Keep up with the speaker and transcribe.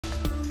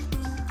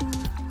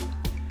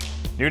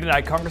New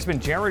tonight, Congressman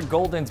Jared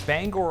Golden's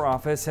Bangor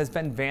office has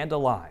been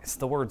vandalized.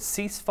 The word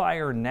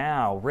 "Ceasefire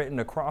Now" written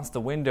across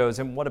the windows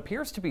in what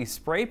appears to be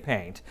spray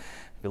paint.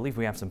 I believe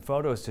we have some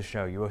photos to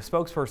show you. A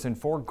spokesperson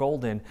for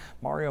Golden,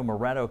 Mario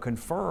Moretto,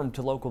 confirmed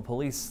to local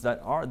police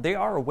that they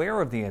are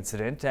aware of the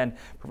incident and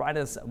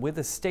provided us with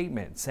a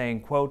statement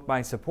saying, quote,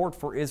 "My support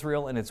for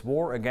Israel and its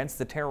war against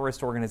the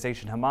terrorist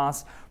organization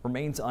Hamas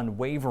remains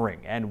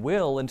unwavering and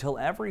will until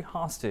every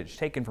hostage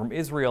taken from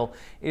Israel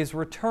is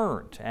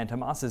returned and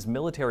Hamas's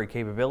military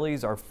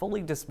capabilities are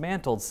fully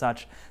dismantled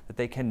such that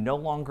they can no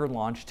longer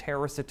launch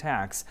terrorist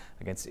attacks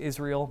against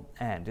Israel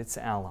and its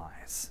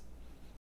allies."